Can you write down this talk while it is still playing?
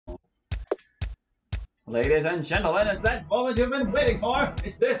Ladies and gentlemen, it's that moment you've been waiting for!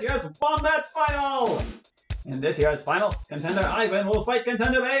 It's this year's Wombat Final! In this year's final, contender Ivan will fight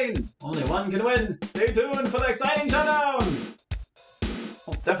contender Bane! Only one can win! Stay tuned for the exciting showdown!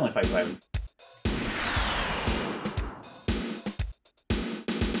 Oh, definitely fight Ivan.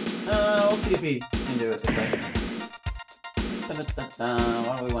 We'll see if he can do it this way.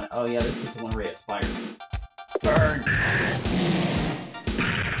 What do we want? Oh yeah, this is the one where he has fire. Burn!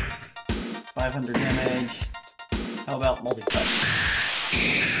 500 damage. How about multi-slash?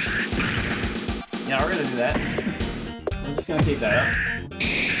 Yeah, we're gonna do that. We're just gonna keep that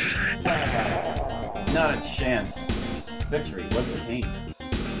up. Not a chance. Victory was attained.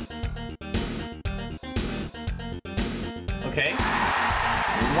 Okay.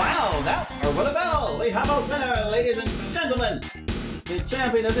 Wow, or what a battle! We have a winner, ladies and gentlemen! The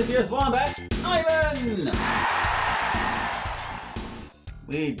champion of this year's Wombat, Ivan!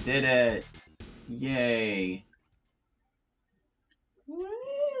 We did it! Yay!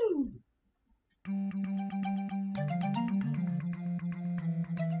 Woo!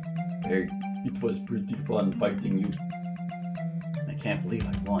 Hey, it was pretty fun fighting you. I can't believe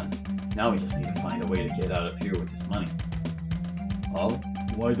I won. Now we just need to find a way to get out of here with this money. Oh?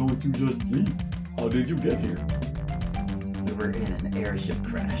 Why don't you just leave? How did you get here? We were in an airship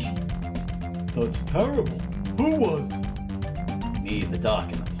crash. That's terrible. Who was? Me, the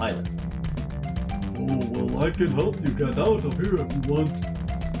doc, and the pilot. Oh, well, I can help you get out of here if you want.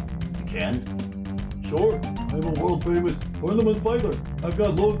 You can? Sure. I'm a world-famous tournament fighter. I've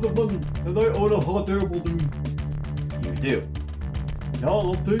got loads of money, and I own a hot air balloon. You do? Yeah,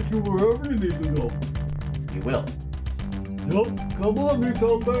 I'll take you wherever you need to go. You will? Yup, come on,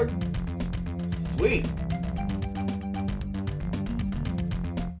 Retail Bear. Sweet.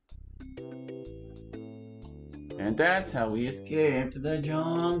 And that's how we escaped the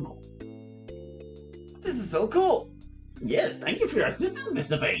jungle. This is so cool! Yes, thank you for your assistance,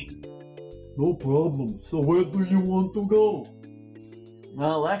 Mr. Bane! No problem. So where do you want to go?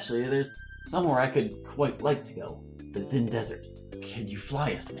 Well, actually, there's somewhere I could quite like to go. The Zin Desert. Can you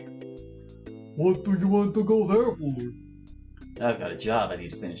fly us there? What do you want to go there for? I've got a job I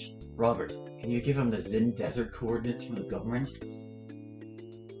need to finish. Robert, can you give him the Zin Desert coordinates from the government?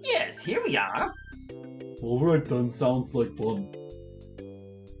 Yes, here we are! Alright then, sounds like fun.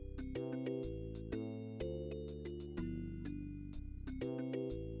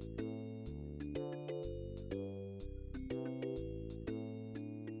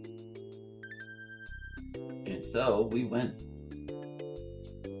 And so, we went.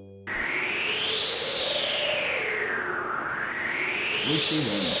 Who's she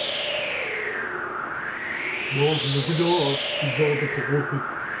winning? Well, here we are. These are the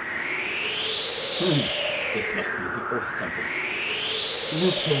coordinates. This must be the Earth Temple.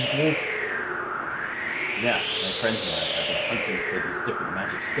 Earth Temple? Yeah, my friends and I have been hunting for these different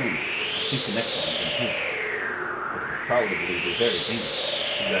magic stones. I think the next one is in here. But it will probably be very dangerous.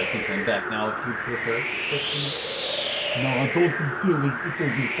 You guys can turn back now if you prefer. No, don't be silly.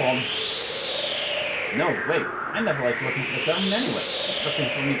 It'll be fun. No, wait. I never liked working for the government anyway. There's nothing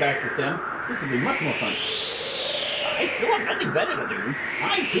for me back with them. This will be much more fun. I still have nothing better to do.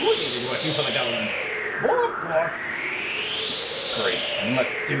 I too hated working for the government. Bork. Great, then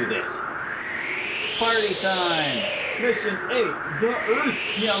let's do this. Party time! Mission 8, the Earth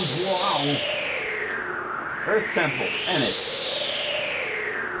Temple. Wow. Earth Temple, and it's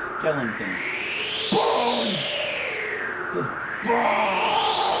skeletons. Bones! It says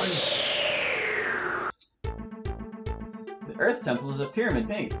bones! The Earth Temple is a pyramid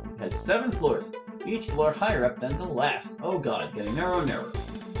base. It has 7 floors, each floor higher up than the last. Oh god, getting narrower and narrower.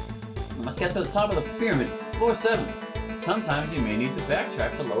 You must get to the top of the pyramid, floor 7. Sometimes you may need to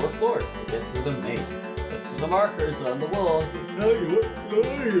backtrack to lower floors to get through the maze. Look for the markers on the walls to tell you what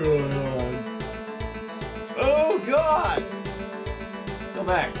floor you're on. Oh god! Go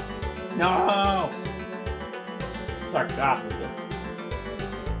back. No! Sarcophagus.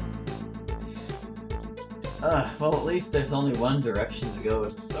 Well, at least there's only one direction to go to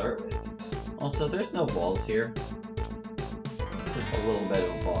start with. Also, there's no walls here. It's just a little bit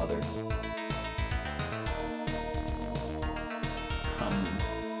of a bother.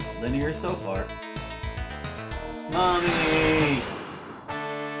 Linear so far. Mummies!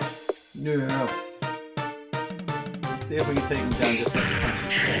 No. Let's see if we can take him down just by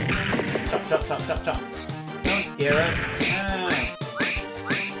punching. Chop, chop, chop, chop, chop. Don't scare us. Ah.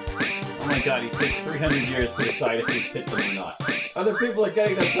 Oh my god, he takes 300 years to decide if he's hit them or not. Other people are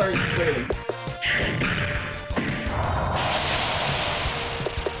getting their turns clearly.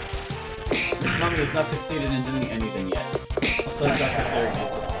 This mummy has not succeeded in doing anything yet. So Dr. Sergey is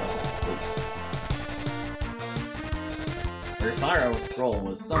just asleep. Spiral scroll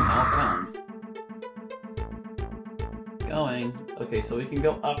was somehow found. Going. Okay, so we can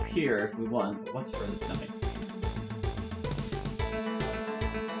go up here if we want, but what's further? Nothing.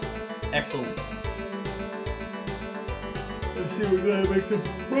 Excellent. Let's see what I make the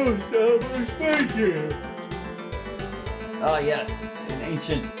most out of our space here. Ah, yes, an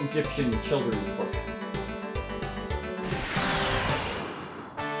ancient Egyptian children's book.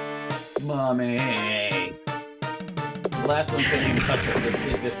 Mommy! The last one couldn't even touch us. Let's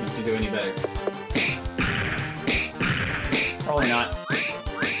see if this one can do any better. Probably not.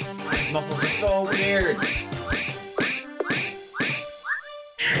 These muscles are so weird!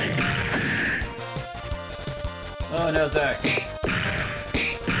 Oh no, Zach.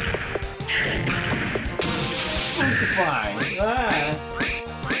 Fine. Ah.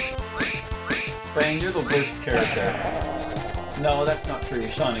 Bang, you're the worst character. No, that's not true.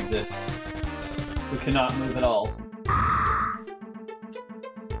 Sean exists. We cannot move at all.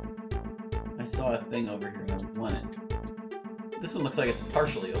 I saw a thing over here and I want it. This one looks like it's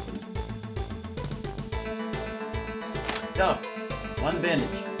partially open. Stuff. One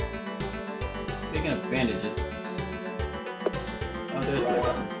bandage. Speaking of bandages. Oh, there's my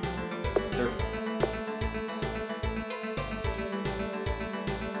buttons. Derp.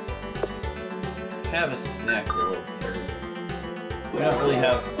 Have a snack, you little turd. We don't really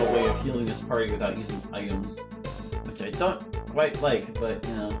have a way of healing this party without using items, which I don't quite like, but,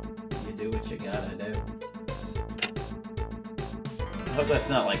 you know, you do what you gotta do. I hope that's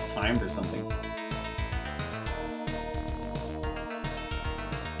not, like, timed or something.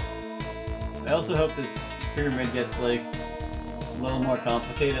 I also hope this pyramid gets, like, a little more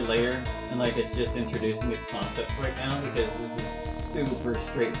complicated later, and, like, it's just introducing its concepts right now, because this is super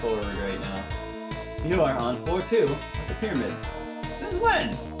straightforward right now. You are on floor 2 of the pyramid. Since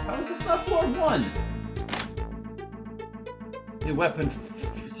when? How is this not floor 1? New weapon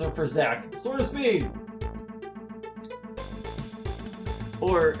for Zack. Sword of Speed!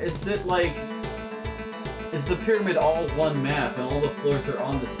 Or is it like... is the pyramid all one map and all the floors are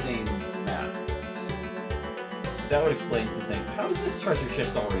on the same map? That would explain something. How is this treasure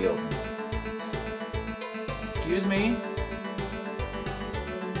chest already open? Excuse me?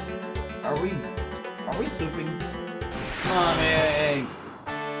 Are we looping? Mommy!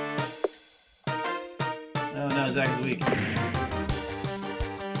 Oh no, Zack's weak.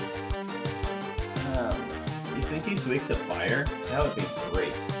 You think he's weak to fire? That would be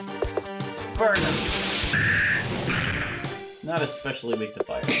great. Burn him! Not especially weak to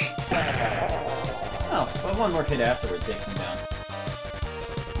fire. Oh, but one more hit afterward takes him down.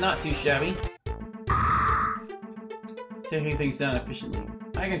 Not too shabby. Taking things down efficiently.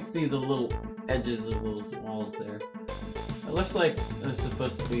 I can see the little edges of those walls there. It looks like it's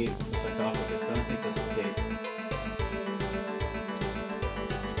supposed to be a sarcophagus, but I don't think that's the case.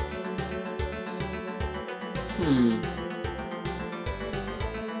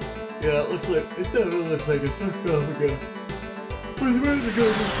 Yeah, it definitely looks like a sarcophagus. With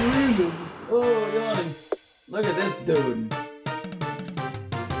verticals between them. Oh, yawning. Look at this dude.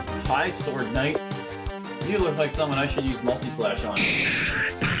 Hi, Sword Knight. You look like someone I should use multi-slash on.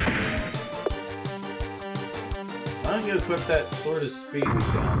 Why don't you equip that Sword of Speed we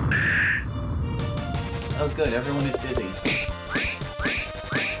found? Oh good, everyone is dizzy.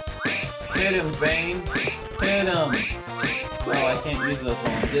 Hit him, Bane! Hit him! Oh, I can't use those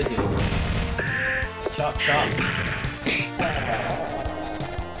while I'm dizzy. Chop, chop.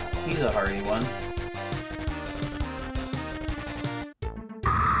 He's a hardy one.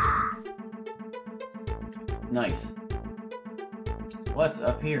 Nice. What's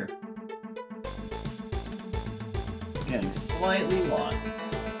up here? Getting slightly lost.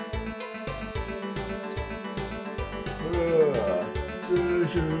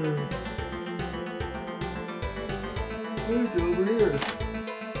 Treasure. What's over here?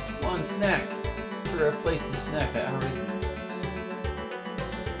 One snack to replace the snack I already used.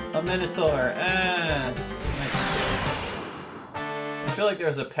 A Minotaur. Ah, nice skill. I feel like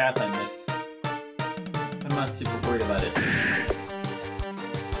there's a path I missed. I'm not super worried about it.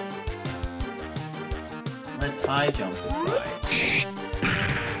 Let's high jump this guy.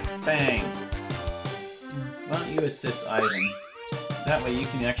 Bang! Why don't you assist Ivan? That way you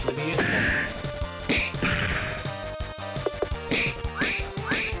can actually be useful.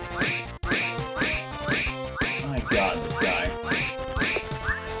 My god, this guy.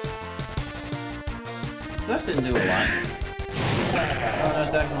 So that didn't do a lot. Oh no,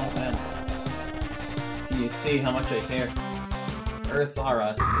 Zack's on the fan. Can you see how much I care? Earth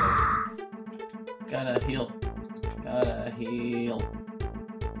Aras. Gotta heal. Gotta heal.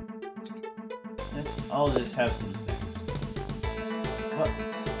 I'll just have some snacks. What?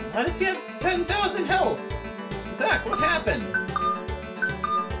 Why does he have 10,000 health? Zach, what happened?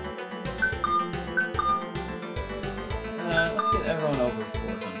 Let's get everyone over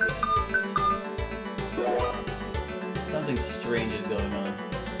 400 at least. Something strange is going on.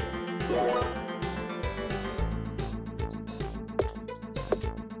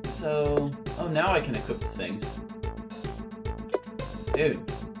 So... oh, now I can equip the things. Dude.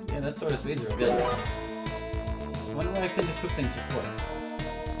 Yeah, that sort of speeds are good. I wonder why I couldn't equip things before.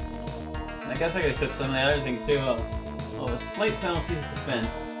 And I guess I could equip some of the other things too. Oh, a slight penalty to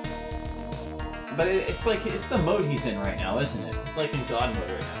defense. But it's like, it's the mode he's in right now, isn't it? It's like in God mode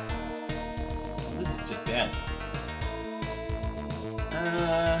right now. This is just bad.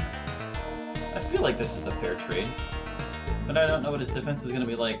 I feel like this is a fair trade. But I don't know what his defense is going to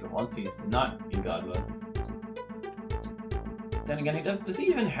be like once he's not in God mode. Then again, he does he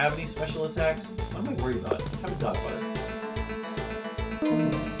even have any special attacks? What am I worried about? Have a Godfather.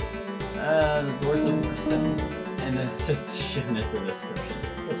 The Doors of Mercy. And it's just shit is the description.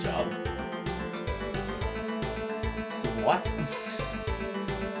 Good job. What?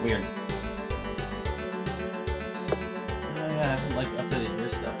 Weird. Yeah, I haven't like updated your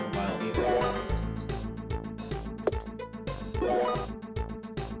stuff in a while either.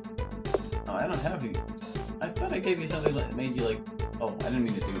 Oh, I don't have you. I thought I gave you something that made you like... oh, I didn't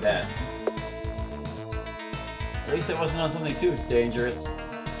mean to do that. At least it wasn't on something too dangerous.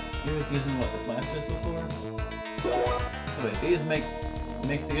 He was using what, the blasters before? So wait, these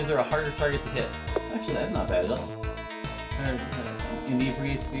makes the user a harder target to hit. Actually, that's not bad at all.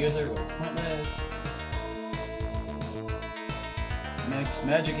 Inebriates the user, what's pointless. Makes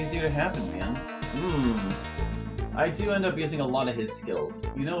magic easier to happen, man. I do end up using a lot of his skills.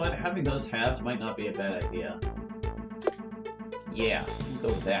 You know what? Having those halved might not be a bad idea. Yeah, we'll go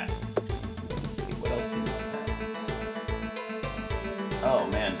with that. Let's see, what else can we have? Oh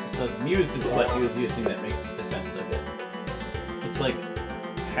man, so Muse is what he was using that makes his defense so good. It's like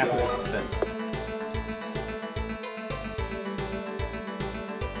half of his defense.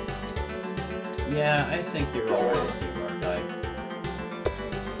 Yeah, I think you're alright as you are, guy.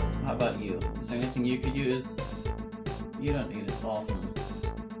 How about you? Is there anything you could use? You don't need it all.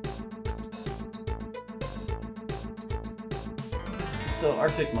 So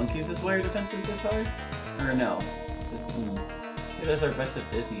Arctic Monkeys is why your defense is this high? Or no? Yeah, that's our Best of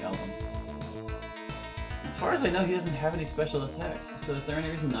Disney album. As far as I know, he doesn't have any special attacks, so is there any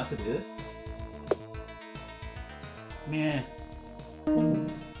reason not to do this? Meh.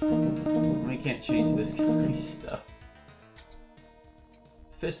 We can't change this guy's stuff.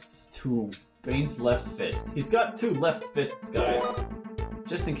 Fists 2. Bane's left fist. He's got 2 left fists, guys.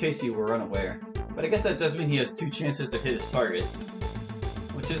 Just in case you were unaware. But I guess that does mean he has 2 chances to hit his targets.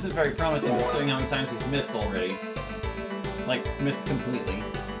 Which isn't very promising considering how many times he's missed already. Like, missed completely.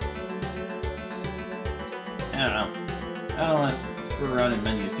 I don't know. I don't want to screw around in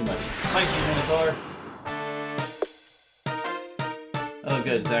menus too much. Thank you, Minotaur! Oh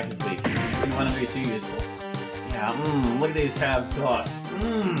good, Zach is weak. You didn't want to be too useful. Yeah, look at these halved costs.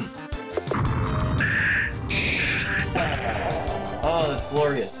 Oh, that's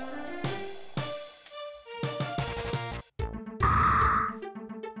glorious.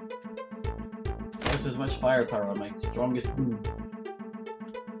 There's as much firepower on my strongest boom.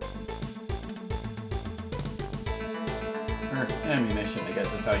 Or ammunition, I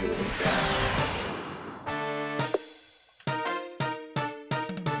guess is how you would look at it.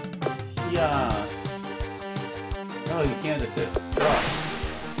 Yeah. Oh, you can't assist. Draw.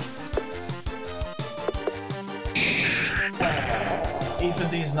 Even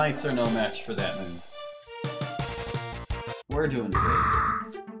these knights are no match for that move. We're doing great.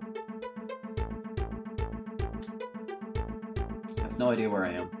 I have no idea where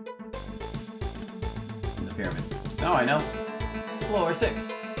I am. In the pyramid. Oh, I know. Floor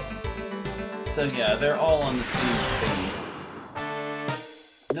 6. So yeah, they're all on the same thing.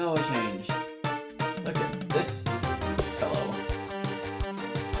 No change. Look at this fellow.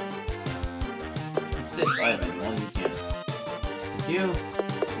 Assist Ivan while you can. You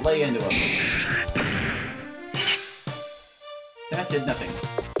lay into him. That did nothing.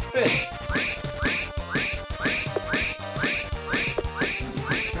 Fists!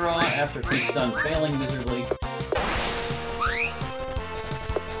 Draw after he's done failing miserably.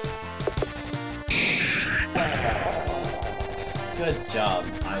 Good job,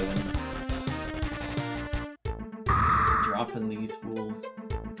 Ivan. Dropping these fools.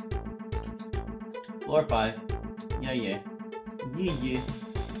 Floor 5. Yeah. Yeah.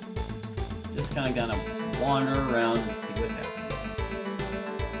 Just kinda gonna wander around and see what happens.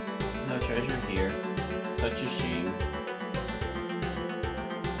 No treasure here. Such a shame.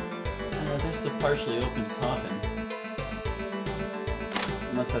 just a partially open coffin.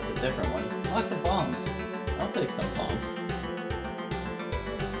 Unless that's a different one. Lots of bombs. I'll take some bombs.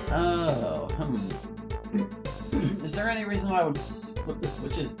 Oh, Is there any reason why I would flip the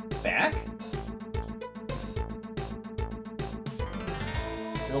switches back?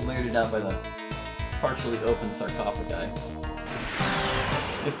 Still weirded out by the partially open sarcophagi.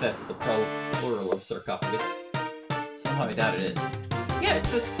 If that's the plural of sarcophagus. Somehow I doubt it is. Yeah, it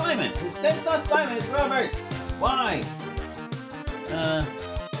says Simon! His name's not Simon, it's Robert! Why?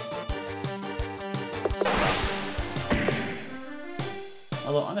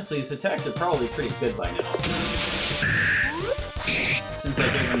 Although, honestly, his attacks are probably pretty good by now. Since I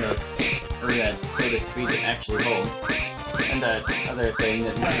gave him those, or that soda speed to actually hold. And that other thing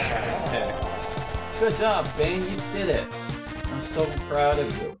that increases his attack. Good job, Bane, you did it! I'm so proud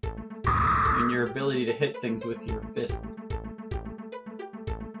of you. And your ability to hit things with your fists.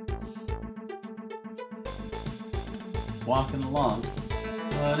 Just walking along.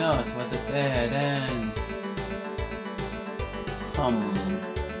 Oh no, it was a dead end.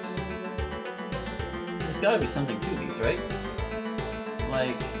 There's gotta be something to these, right?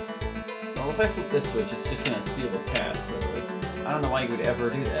 Like, well, if I flip this switch, it's just gonna seal the path, so, like, I don't know why you would ever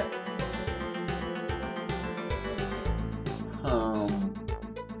do that.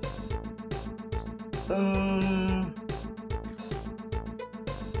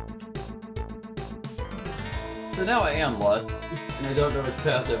 So now I am lost, and I don't know which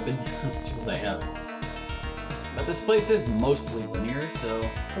paths I've been down, because I haven't. But this place is mostly linear, so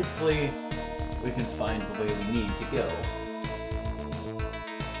hopefully we can find the way we need to go.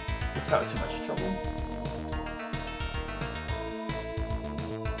 Without too much trouble.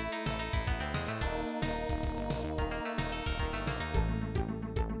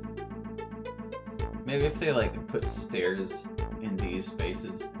 Maybe if they, like, put stairs in these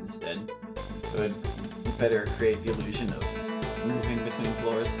spaces instead, it would better create the illusion of moving between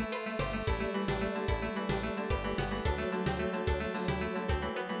floors.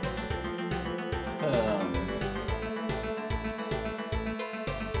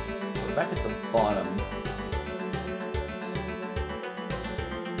 So we're back at the bottom.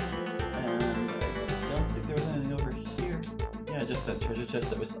 And I don't think there was anything over here. Yeah, just that treasure chest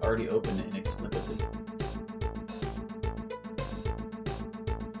that was already open inexplicably.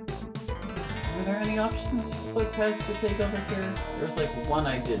 Are there any options, like, paths to take over here? There's like one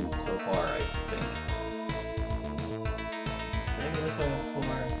I didn't so far, I think. Did I go this way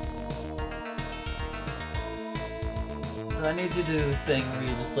before? Do I need to do the thing where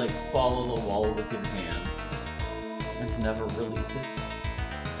you just, like, follow the wall with your hand and to never release it?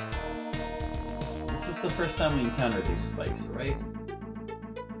 This was the first time we encountered these spikes, right?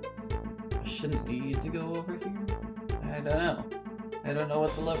 I shouldn't need to go over here? I don't know. I don't know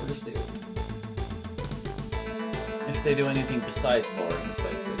what the levers do. If they do anything besides lowering the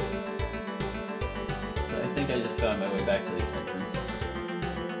spikes, it is. So I think I just found my way back to the entrance.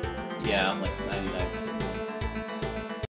 Yeah, I'm like 99%